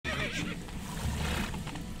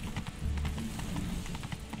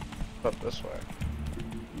Up this way.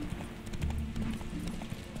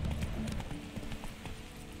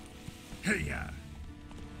 Hey, yeah.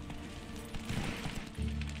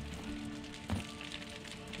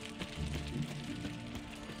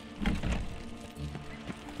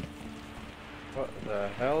 What the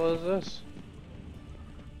hell is this?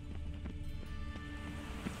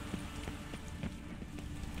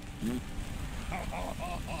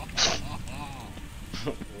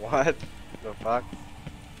 What the fuck?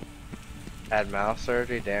 Had mouth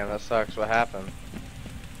surgery? Damn, that sucks. What happened?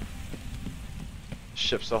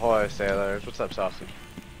 Ships ahoy, sailors. What's up, sausage?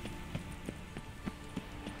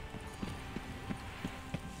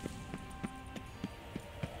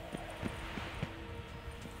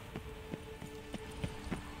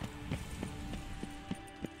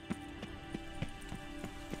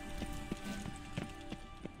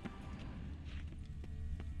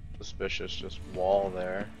 Suspicious, just wall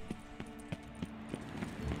there.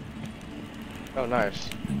 Oh, nice.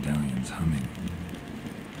 Medallion's humming.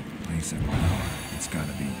 Place of power. It's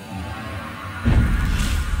gotta be.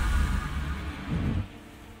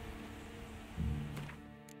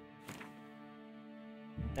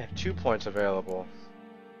 I have 2 points available.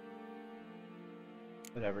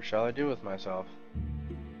 Whatever shall I do with myself?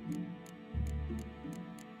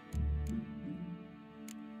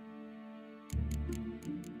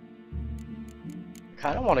 I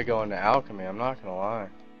kinda wanna go into alchemy, I'm not gonna lie.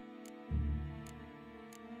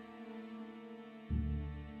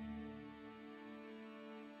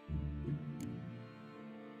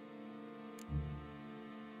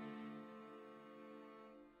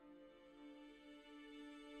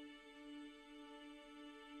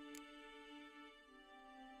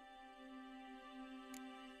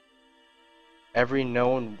 Every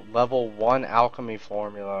known level 1 alchemy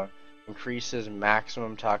formula increases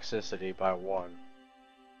maximum toxicity by 1.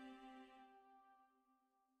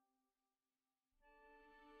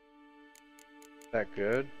 Is that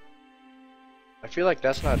good? I feel like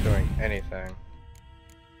that's not doing anything.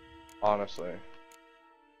 Honestly.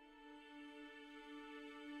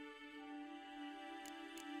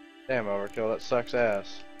 Damn, overkill, that sucks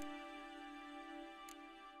ass.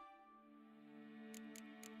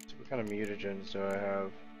 So what kind of mutagens do I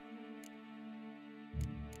have?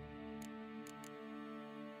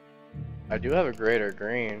 I do have a greater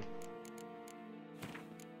green.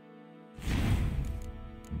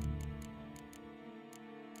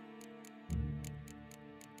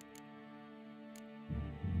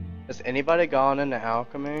 Has anybody gone into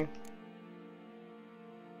alchemy?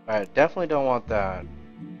 Alright, definitely don't want that.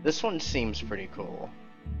 This one seems pretty cool.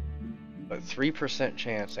 But 3%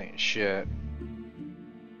 chance ain't shit.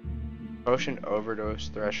 Potion overdose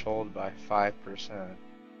threshold by 5%.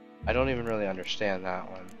 I don't even really understand that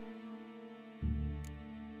one.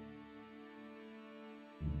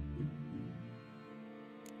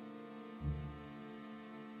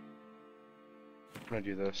 I'm gonna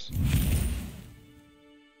do this.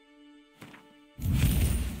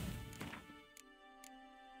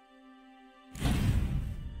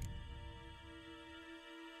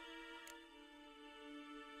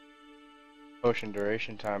 Potion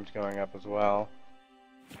duration time's going up as well.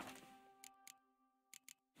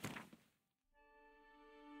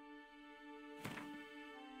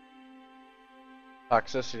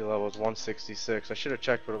 Toxicity level is 166. I should have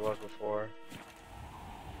checked what it was before.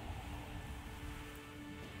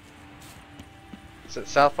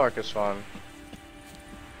 South Park is fun.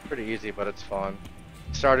 Pretty easy, but it's fun.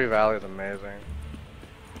 Stardew Valley is amazing.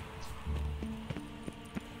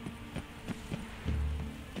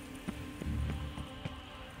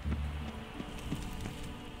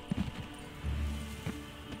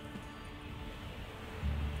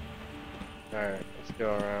 Alright, let's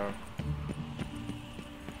go around.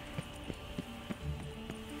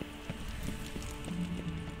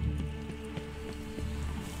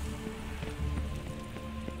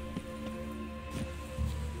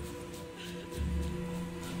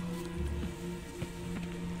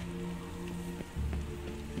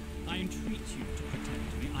 I entreat you to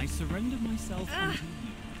protect me. I surrender myself unto you.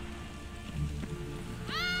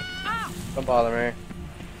 Don't bother me.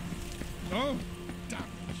 Oh, damn.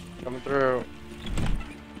 Coming through.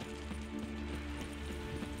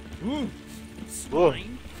 Ooh.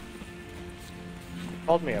 Swine.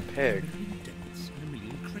 Called me a pig. Debits and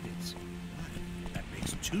 1,000,000 credits. That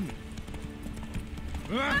makes 2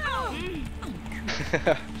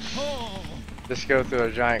 Just go through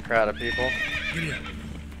a giant crowd of people. Giddy up.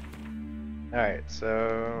 Alright,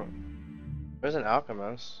 so there's an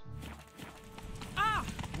alchemist.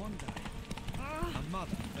 One day, a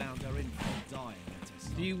mother found her infant dying at her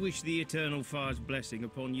side. Do you wish the Eternal Fire's blessing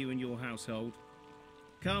upon you and your household?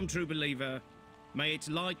 Come, true believer. May its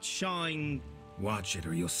light shine. Watch it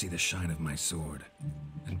or you'll see the shine of my sword.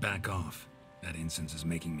 And back off. That incense is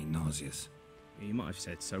making me nauseous. You might have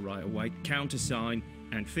said so right away. Countersign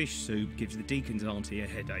and fish soup gives the deacon's auntie a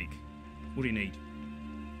headache. What do you need?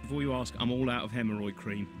 Before you ask, I'm all out of hemorrhoid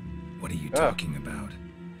cream. What are you talking about?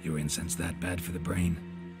 Your incense that bad for the brain?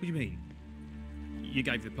 What do you mean? You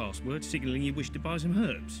gave the password, signalling you wished to buy some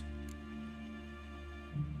herbs.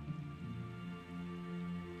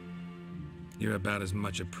 You're about as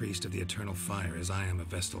much a priest of the eternal fire as I am a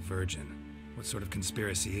Vestal Virgin. What sort of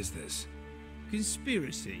conspiracy is this?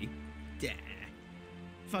 Conspiracy? Dah.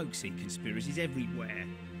 Folks see conspiracies everywhere.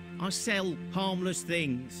 I sell harmless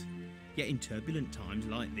things. Yet in turbulent times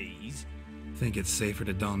like these... Think it's safer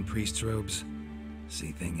to don priest's robes?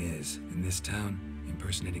 See, thing is, in this town,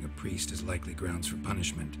 impersonating a priest is likely grounds for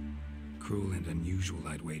punishment. Cruel and unusual,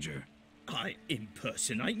 I'd wager. I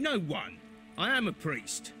impersonate no one. I am a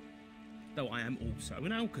priest. Though I am also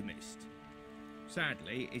an alchemist.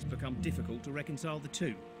 Sadly, it's become difficult to reconcile the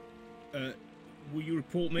two. Will you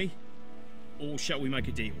report me? Or shall we make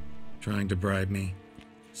a deal? Trying to bribe me?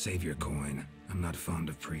 Save your coin. I'm not fond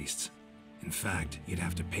of priests. In fact, you'd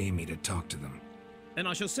have to pay me to talk to them. Then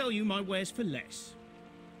I shall sell you my wares for less.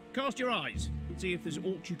 Cast your eyes, see if there's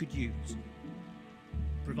aught you could use.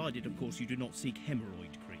 Provided, of course, you do not seek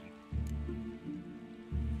hemorrhoid cream.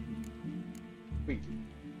 Sweet.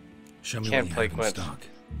 Show me Can't what you play have in Quince. stock.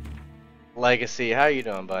 Legacy, how you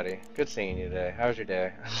doing, buddy? Good seeing you today. How's your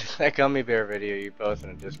day? That gummy bear video you posted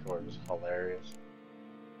in Discord was hilarious.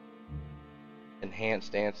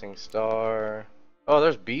 Enhanced dancing star. Oh,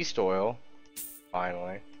 there's beast oil.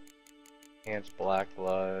 Finally. Enhanced black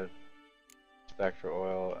blood. Spectral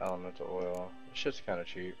oil, elemental oil. This shit's kind of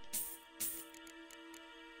cheap.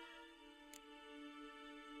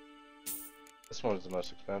 This one's the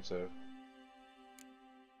most expensive.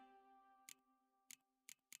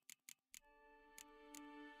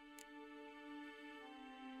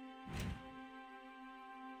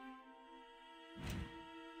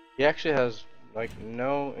 He actually has like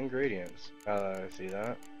no ingredients. Now that I see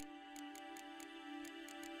that.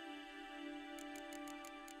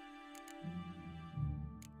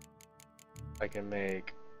 I can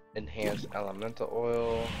make enhanced elemental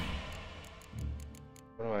oil.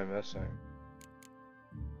 What am I missing?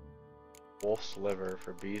 Wolf's liver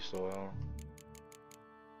for beast oil.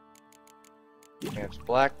 Enhanced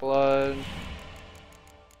black blood.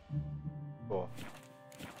 Cool.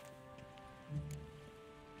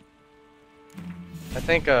 I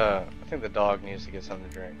think the dog needs to get something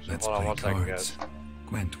to drink. So Let's hold on play one second, cards. guys.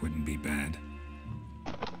 Gwent wouldn't be bad.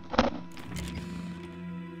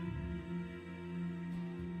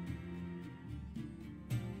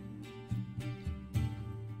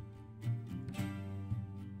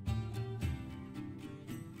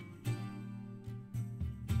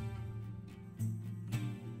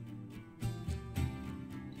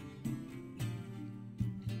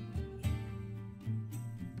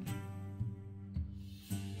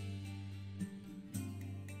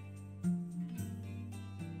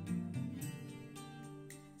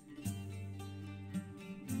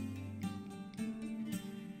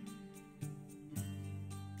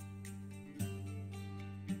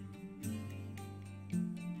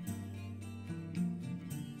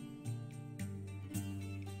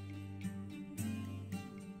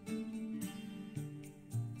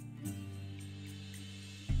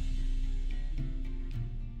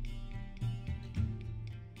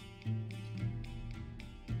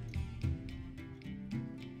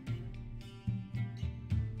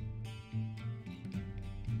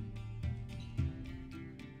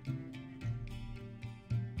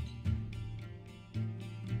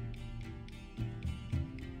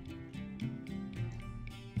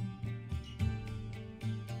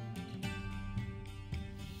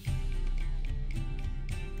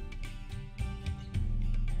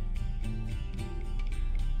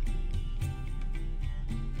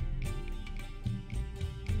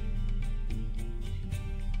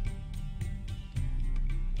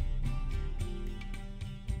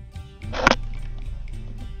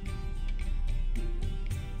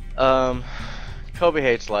 Kobe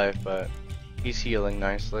hates life, but he's healing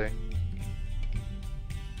nicely.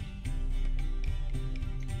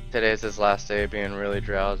 Today's his last day being really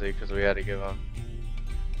drowsy because we had to give him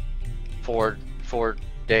four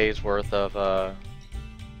days worth of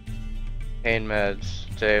pain meds.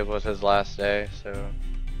 Today was his last day, so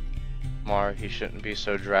tomorrow he shouldn't be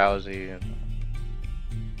so drowsy and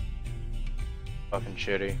fucking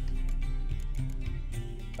shitty.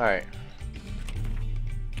 Alright.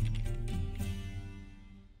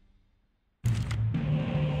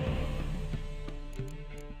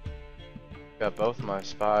 Got both my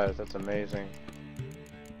spies, that's amazing.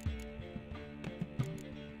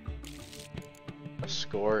 A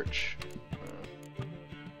Scorch.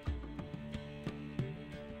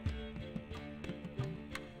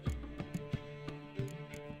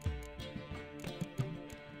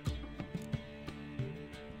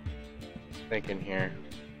 Thinking here.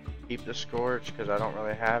 Keep the Scorch because I don't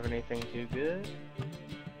really have anything too good.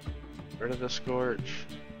 Rid of the Scorch.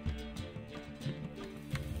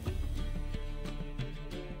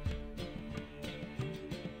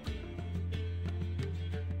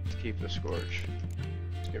 Let's keep the Scorch.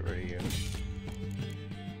 Let's get rid of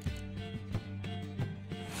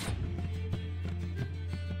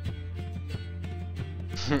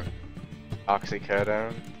you.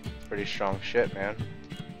 Oxycodone. Pretty strong shit, man.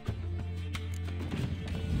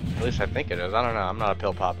 At least I think it is. I don't know. I'm not a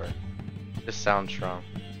pill popper. This sounds strong.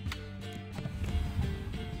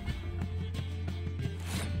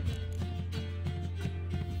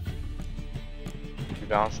 You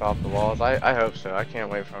bounce off the walls? I hope so. I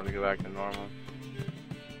can't wait for him to go back to normal.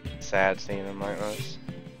 Sad seeing him like this.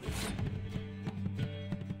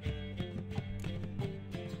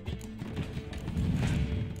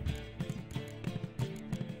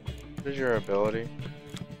 What is your ability?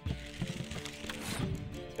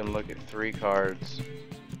 You can look at 3 cards.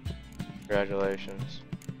 Congratulations.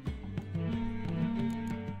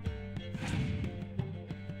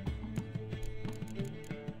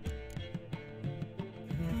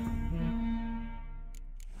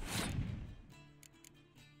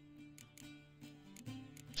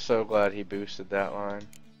 So glad he boosted that line.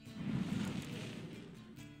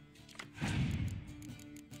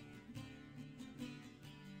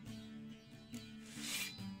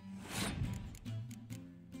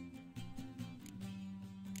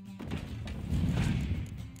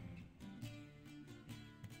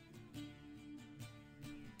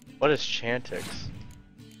 What is Chantix?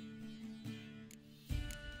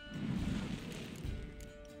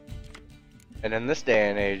 And in this day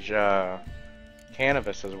and age,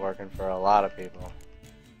 cannabis is working for a lot of people.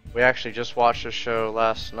 We actually just watched a show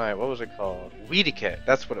last night. What was it called? Weedikit.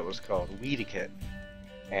 That's what it was called. Weedikit.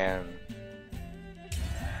 And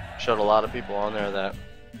showed a lot of people on there that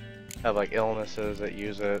have like illnesses that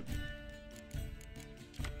use it.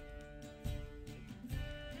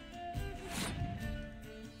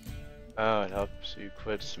 Oh, it helps you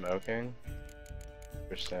quit smoking?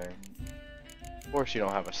 Interesting. Of course you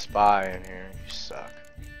don't have a spy in here. You suck.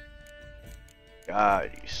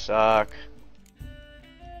 God, you suck.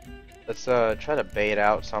 Let's try to bait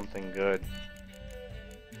out something good.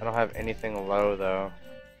 I don't have anything low though.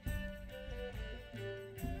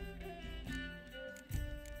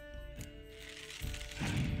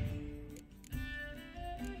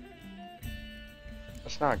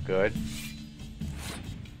 That's not good.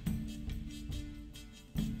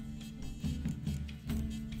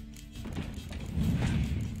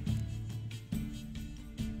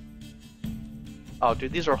 Oh,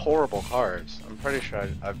 dude, these are horrible cards. I'm pretty sure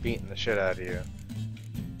I've beaten the shit out of you.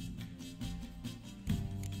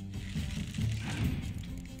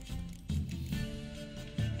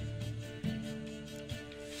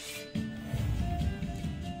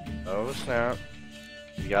 Oh, snap.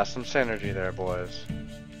 You got some synergy there, boys.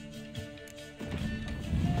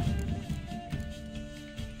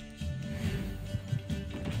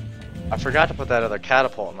 I forgot to put that other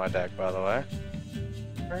catapult in my deck, by the way.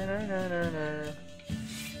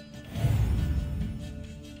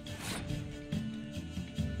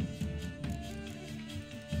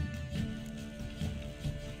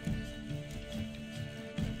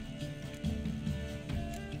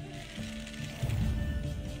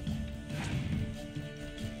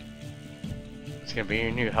 It's gonna be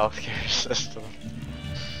your new healthcare system.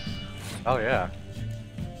 Oh yeah.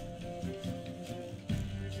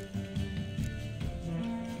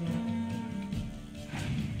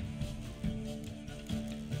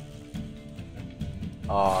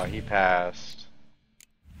 Oh, he passed.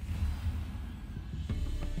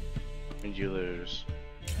 And you lose.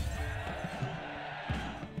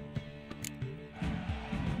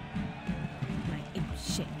 My imp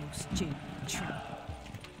shit, you stupid trap.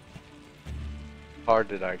 Card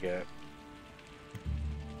did I get?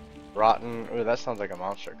 Rotten. Ooh, that sounds like a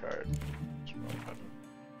monster card.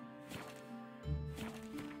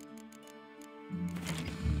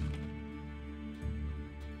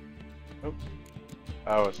 Oh.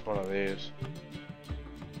 Oh, it's one of these.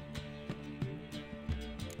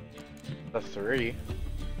 A 3.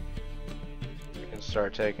 We can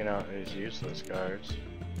start taking out these useless cards.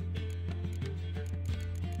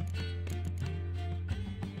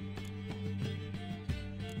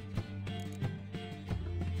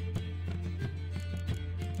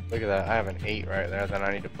 Look at that, I have an 8 right there that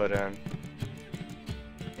I need to put in.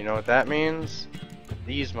 You know what that means?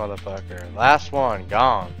 These motherfucker. Last one,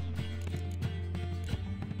 gone.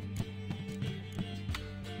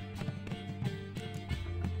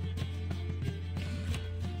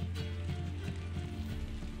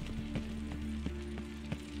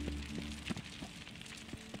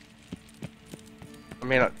 I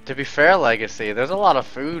mean, to be fair, Legacy, there's a lot of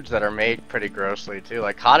foods that are made pretty grossly too.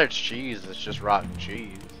 Like cottage cheese is just rotten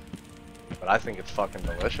cheese. But I think it's fucking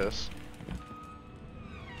delicious.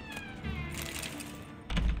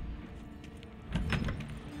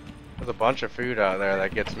 There's a bunch of food out there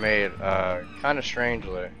that gets made kind of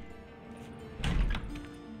strangely.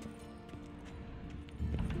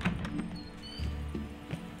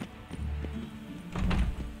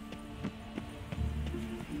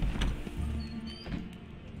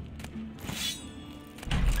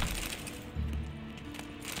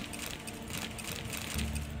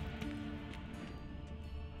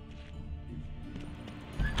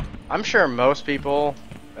 I'm sure most people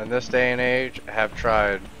in this day and age have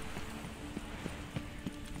tried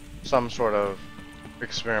some sort of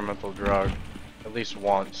experimental drug at least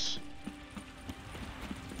once.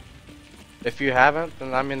 If you haven't,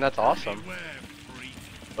 then I mean that's awesome.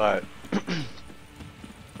 But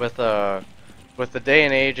with the day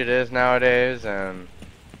and age it is nowadays and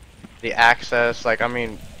the access, like I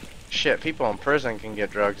mean, shit, people in prison can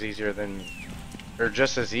get drugs easier than, or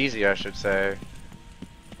just as easy, I should say,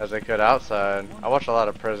 as they could outside. I watch a lot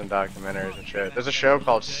of prison documentaries and shit. There's a show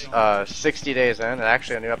called 60 Days In, and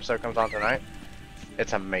actually a new episode comes on tonight.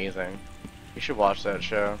 It's amazing. You should watch that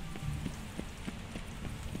show.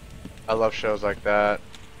 I love shows like that.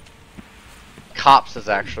 Cops is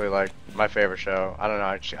actually like my favorite show. I don't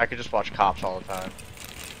know, I could just watch Cops all the time.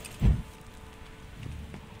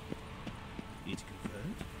 Need to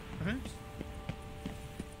confirm, perhaps?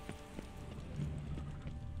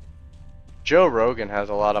 Joe Rogan has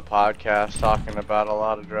a lot of podcasts talking about a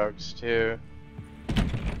lot of drugs too.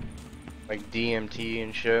 Like DMT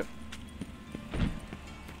and shit.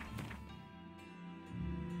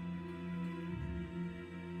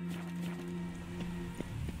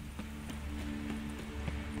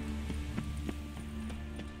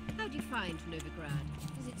 How do you find Novigrad?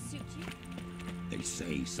 Does it suit you? They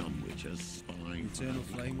say some witches spy. Eternal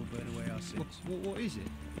flame will burn away our sins. What is it?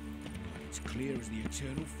 It's clear as the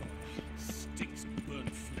eternal fire. Stinks of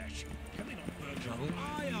burnt flesh. Coming on, burnt trouble.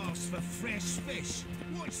 I asked for fresh fish.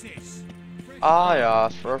 What's this? I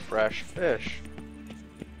asked for fresh fish.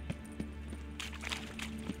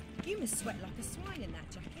 You must sweat like a swine in that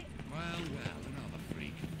jacket. Well, another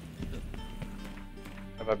freak.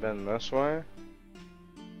 Have I been this way?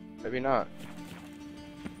 Maybe not.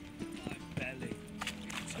 My belly.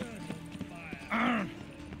 Eternal fire.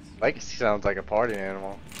 Legacy sounds like a party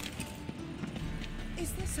animal.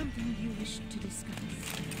 Is there something you wish to discuss?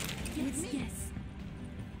 Yes.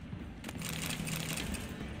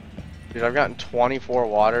 Dude, I've gotten 24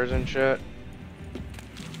 waters and shit.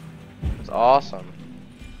 It's awesome.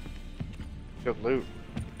 Good loot.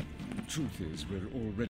 Truth is, we're already